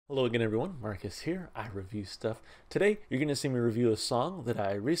Hello again everyone, Marcus here, I review stuff. Today you're going to see me review a song that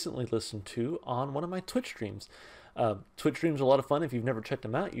I recently listened to on one of my Twitch streams. Twitch streams are a lot of fun. If you've never checked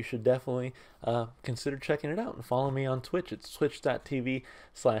them out, you should definitely consider checking it out and follow me on Twitch. It's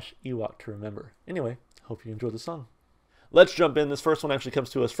twitch.tv/Ewok to remember. Anyway, hope you enjoy the song. Let's jump in. This first one actually comes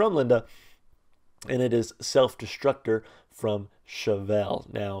to us from Linda, and it is Destructor from Chevelle.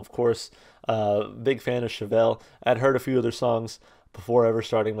 Now, of course, big fan of Chevelle. I'd heard a few other songs before ever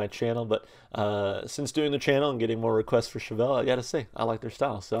starting my channel, but since doing the channel and getting more requests for Chevelle, I gotta say I like their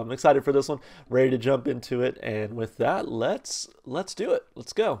style, so I'm excited for this one, ready to jump into it. And with that, let's do it.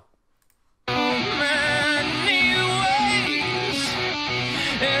 Let's go.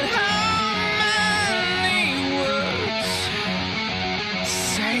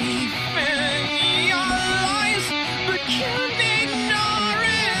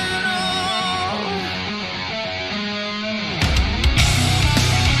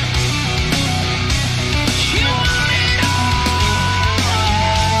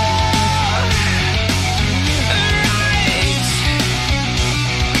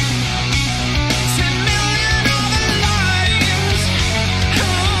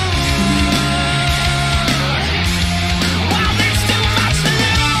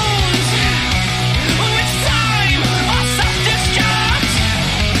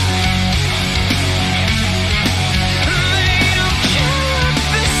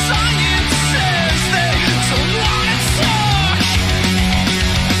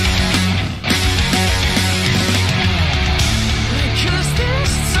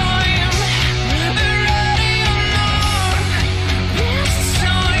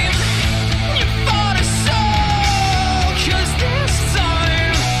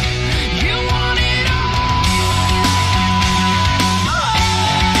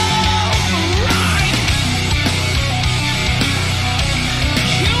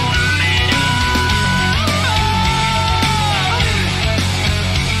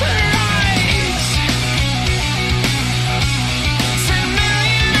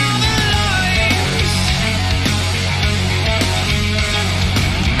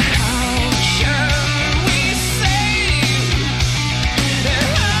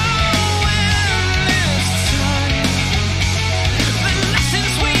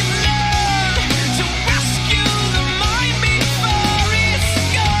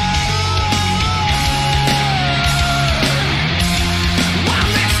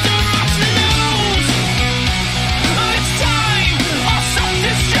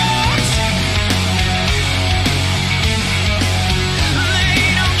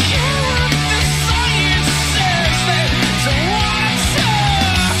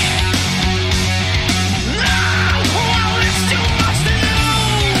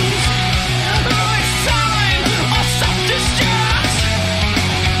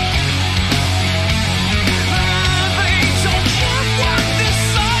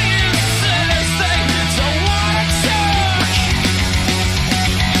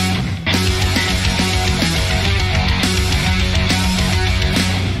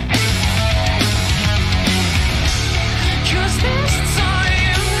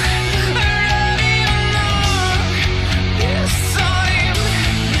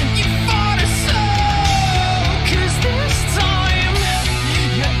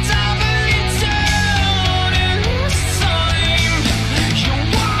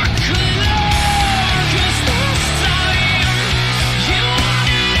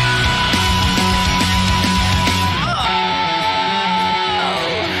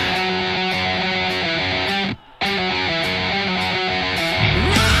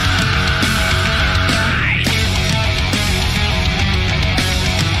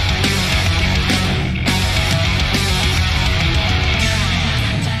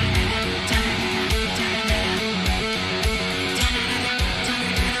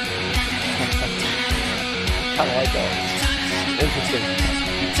 I like that. Interesting.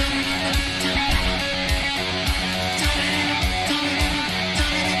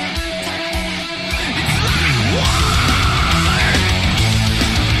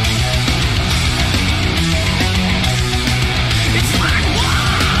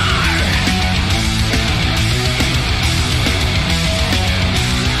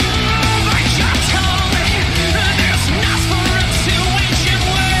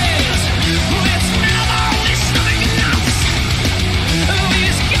 Oh,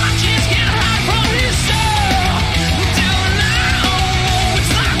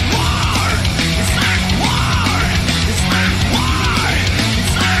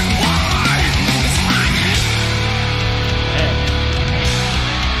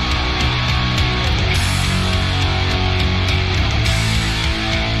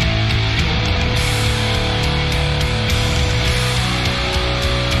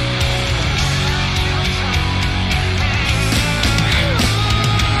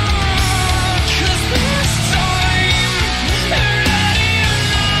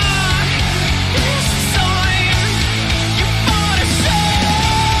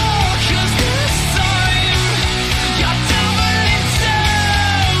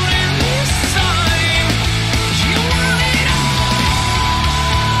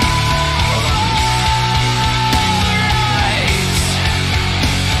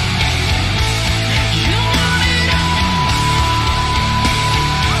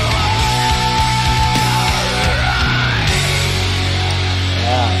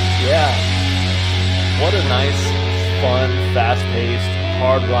 What a nice, fun, fast-paced,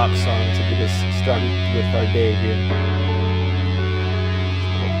 hard rock song to get us started with our day here.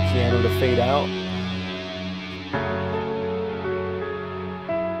 Piano to fade out.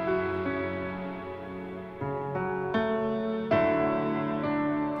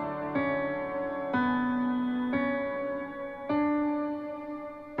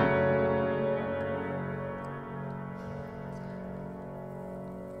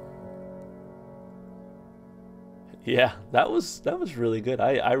 Yeah, that was really good.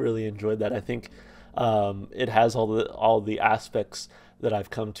 I really enjoyed that. I think it has all the aspects that I've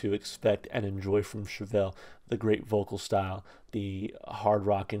come to expect and enjoy from Chevelle. The great vocal style, the hard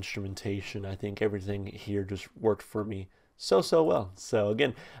rock instrumentation. I think everything here just worked for me so well. So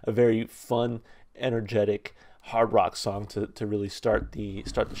again, a very fun, energetic hard rock song to really start the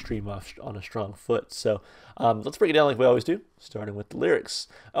stream off on a strong foot. So let's break it down like we always do, starting with the lyrics.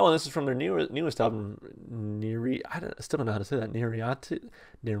 Oh, and this is from their newest album, I still don't know how to say that.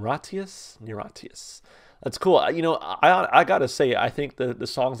 Neratius. That's cool. I gotta say, I think the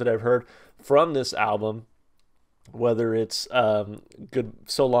songs that I've heard from this album, whether it's Good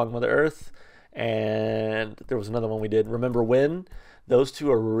So Long Mother Earth, and there was another one we did, Remember When. Those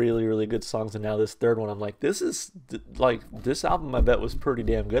two are really good songs, and now this third one, I'm like, this album I bet was pretty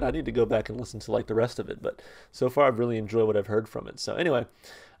damn good. I need to go back and listen to like the rest of it, but so far I've really enjoyed what I've heard from it. So anyway,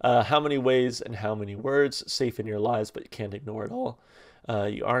 how many ways and how many words, safe in your lives, but you can't ignore it all.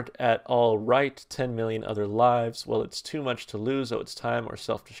 You aren't at all right, 10 million other lives. Well, it's too much to lose. Oh, it's time or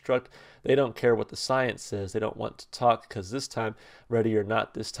self-destruct. They don't care what the science says. They don't want to talk because this time, ready or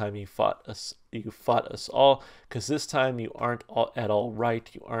not, this time you fought us. You fought us all because this time you aren't at all right.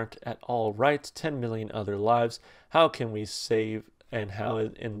 You aren't at all right. 10 million other lives. How can we save and how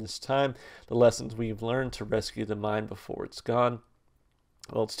in this time the lessons we've learned to rescue the mind before it's gone?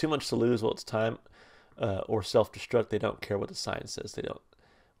 Well, it's too much to lose. Well, it's time or self-destruct. They don't care what the science says. They don't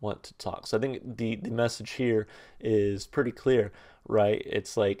want to talk. So I think the message here is pretty clear, right?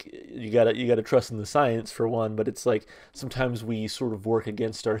 It's like you gotta trust in the science for one, but it's like sometimes we sort of work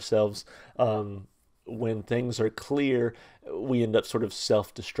against ourselves. When things are clear, we end up sort of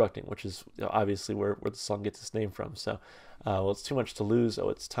self-destructing, which is obviously where the song gets its name from. So, well, it's too much to lose. Oh,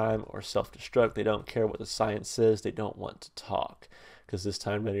 it's time or self-destruct. They don't care what the science says. They don't want to talk. Because this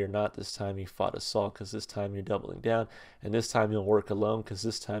time, ready or not, this time you fought us all. Because this time you're doubling down. And this time you'll work alone. Because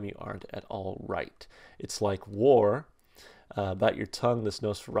this time you aren't at all right. It's like war. About your tongue, this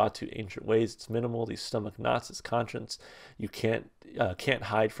Nosferatu ancient ways. It's minimal. These stomach knots, his conscience. You can't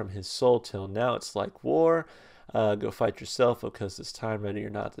hide from his soul till now. It's like war. Go fight yourself. Because this time, ready or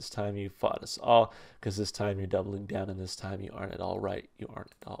not, this time you fought us all. Because this time you're doubling down, and this time you aren't at all right. You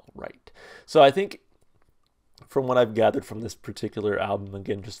aren't at all right. So I think, from what I've gathered from this particular album,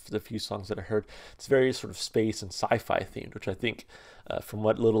 again, just the few songs that I heard, it's very sort of space and sci-fi themed, which I think, from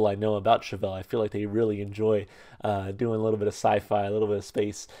what little I know about Chevelle, I feel like they really enjoy doing a little bit of sci-fi, a little bit of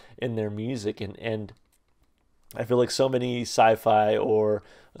space in their music, and I feel like so many sci-fi or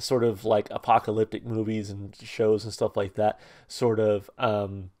sort of like apocalyptic movies and shows and stuff like that sort of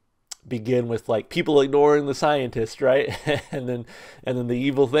begin with like people ignoring the scientist, right? and then the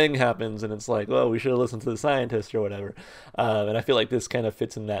evil thing happens, and it's like, well, we should have listened to the scientist or whatever. And I feel like this kind of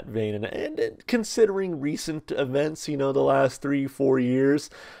fits in that vein. And considering recent events, the last 3-4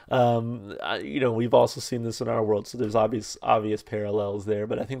 years, we've also seen this in our world, so there's obvious parallels there.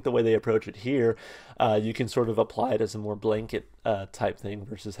 But I think the way they approach it here, you can sort of apply it as a more blanket type thing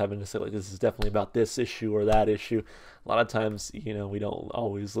versus having to say like this is definitely about this issue or that issue. A lot of times, we don't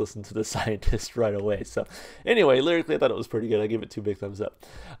always listen to the scientist right away. So anyway, lyrically, I thought it was pretty good. I give it 2 big thumbs up.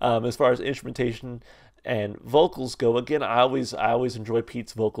 As far as instrumentation and vocals go, again, I always enjoy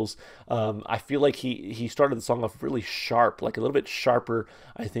Pete's vocals. I feel like he started the song off really sharp, like a little bit sharper,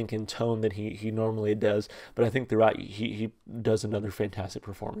 I think, in tone than he normally does. But I think throughout he does another fantastic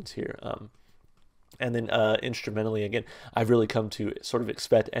performance here. And then instrumentally, again, I've really come to sort of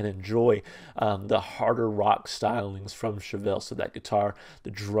expect and enjoy the harder rock stylings from Chevelle. So that guitar, the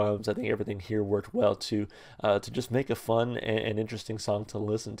drums, I think everything here worked well to just make a fun and interesting song to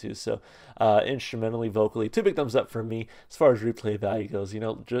listen to. So instrumentally, vocally, 2 big thumbs up for me. As far as replay value goes,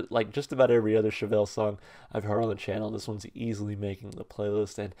 like just about every other Chevelle song I've heard on the channel, this one's easily making the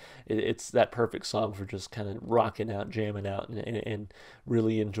playlist, and it's that perfect song for just kind of rocking out, jamming out, and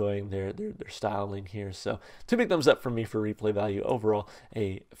really enjoying their styling feeling here. So 2 big thumbs up from me for replay value. Overall,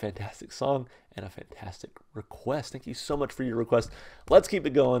 a fantastic song and a fantastic request. Thank you so much for your request. Let's keep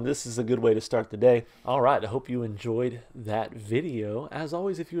it going. This is a good way to start the day. All right, I hope you enjoyed that video. As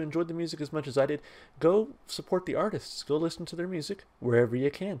always, if you enjoyed the music as much as I did, go support the artists. Go listen to their music wherever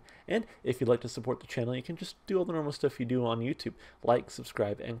you can. And if you'd like to support the channel, you can just do all the normal stuff you do on YouTube. Like,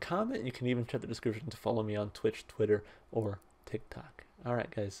 subscribe, and comment. You can even check the description to follow me on Twitch, Twitter, or TikTok. All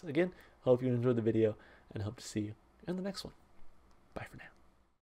right, guys. Again, hope you enjoyed the video and hope to see you in the next one. Bye for now.